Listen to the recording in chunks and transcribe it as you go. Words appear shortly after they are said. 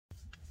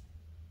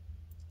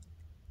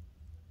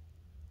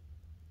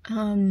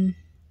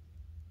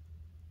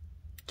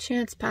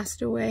Chance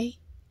passed away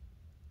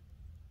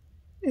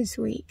this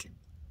week.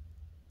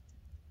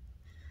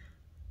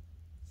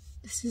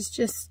 This is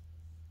just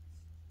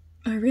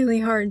a really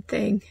hard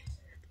thing.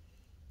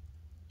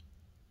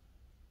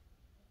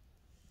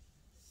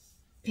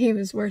 He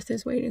was worth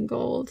his weight in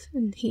gold,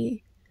 and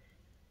he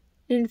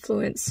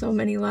influenced so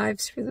many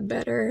lives for the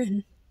better.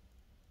 And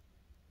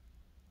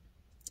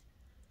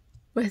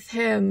with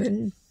him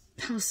and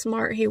how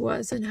smart he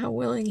was and how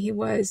willing he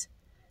was,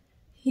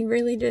 he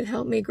really did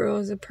help me grow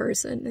as a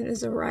person and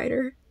as a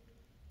writer.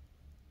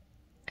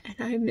 And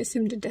I miss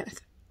him to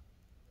death.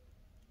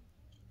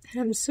 And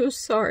I'm so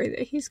sorry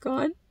that he's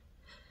gone.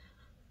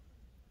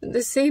 At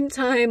the same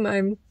time,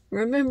 I'm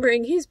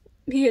remembering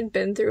he had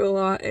been through a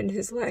lot in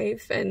his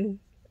life, and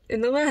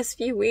in the last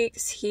few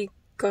weeks he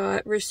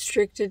got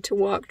restricted to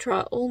walk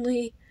trot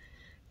only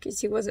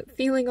because he wasn't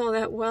feeling all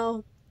that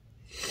well.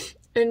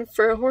 And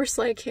for a horse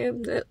like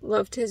him that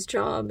loved his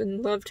job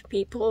and loved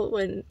people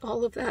and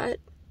all of that,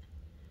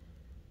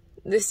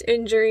 this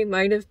injury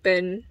might have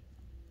been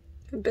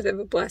a bit of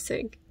a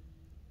blessing.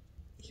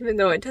 Even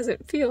though it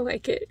doesn't feel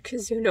like it,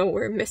 because you know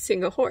we're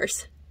missing a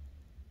horse.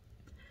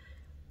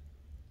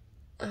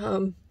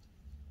 Yeah,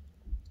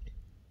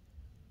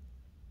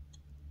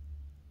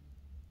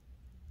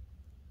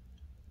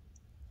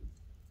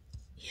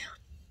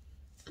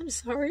 I'm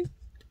sorry.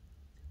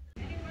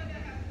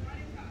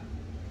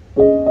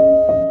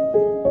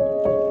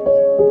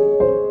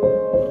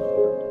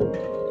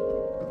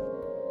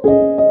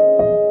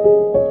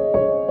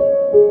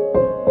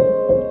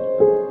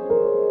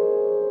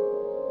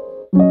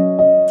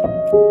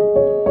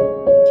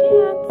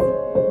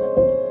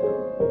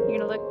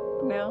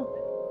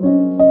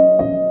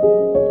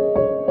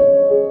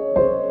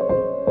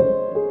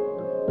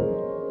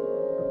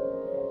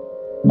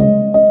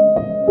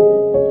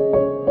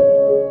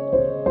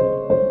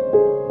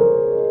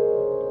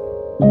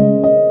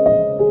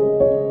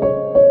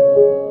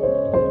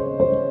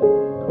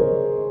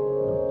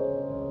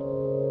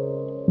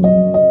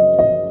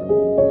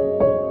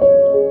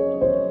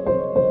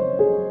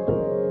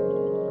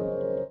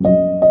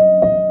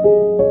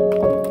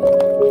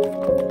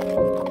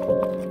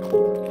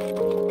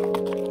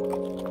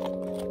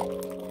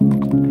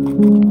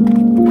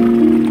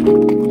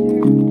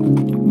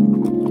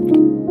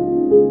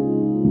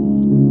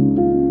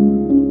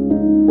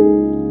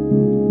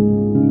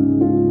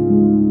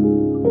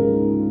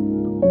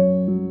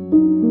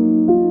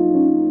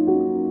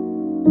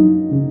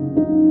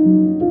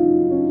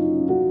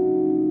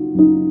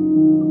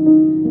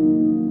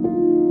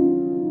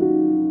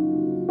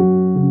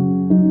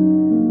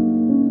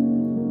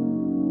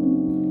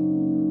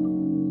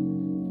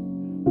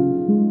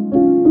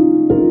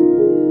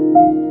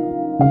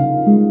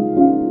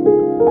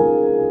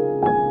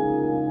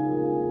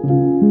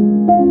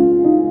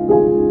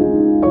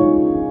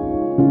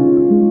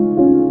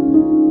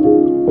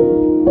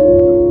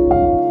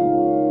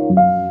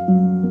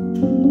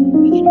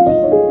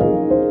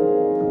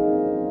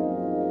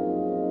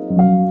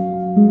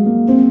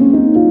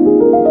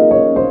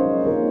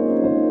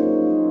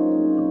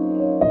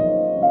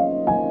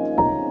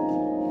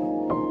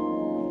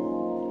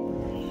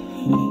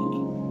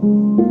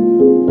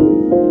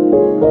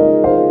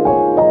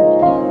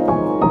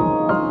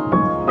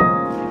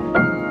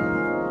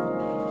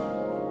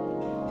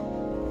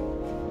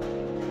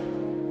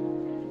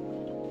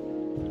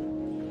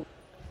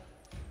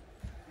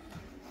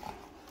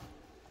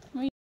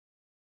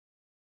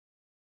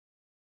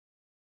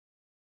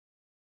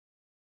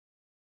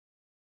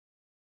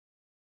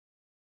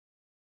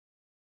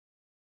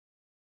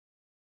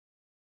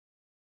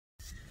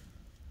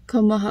 Ka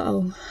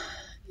maha'o.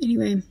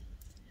 Anyway,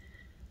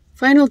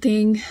 final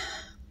thing.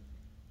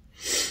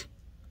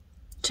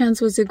 Chance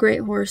was a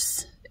great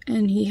horse,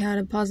 and he had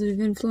a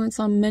positive influence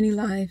on many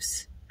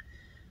lives.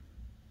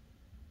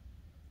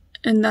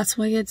 And that's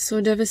why it's so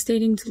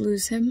devastating to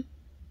lose him.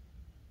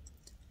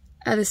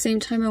 At the same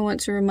time, I want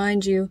to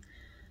remind you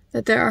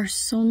that there are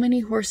so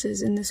many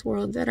horses in this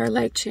world that are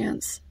like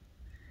Chance,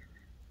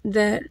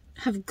 that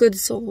have good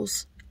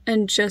souls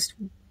and just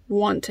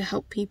want to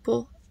help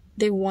people.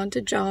 They want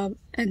a job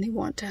and they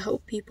want to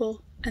help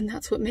people, and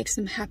that's what makes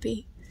them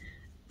happy.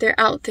 They're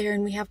out there,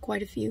 and we have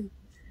quite a few.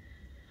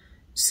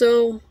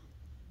 So,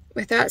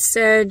 with that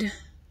said,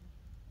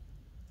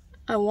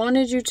 I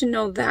wanted you to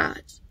know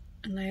that.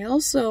 And I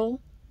also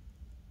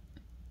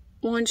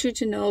want you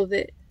to know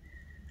that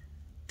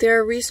there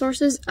are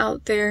resources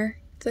out there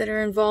that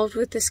are involved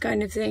with this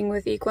kind of thing,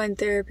 with equine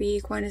therapy,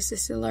 equine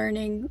assisted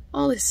learning,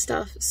 all this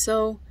stuff.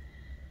 So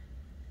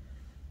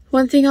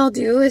one thing I'll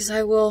do is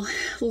I will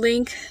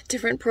link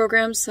different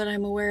programs that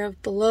I'm aware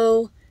of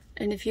below,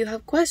 and if you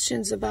have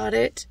questions about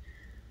it,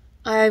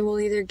 I will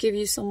either give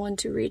you someone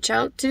to reach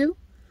out to,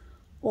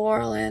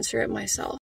 or I'll answer it myself.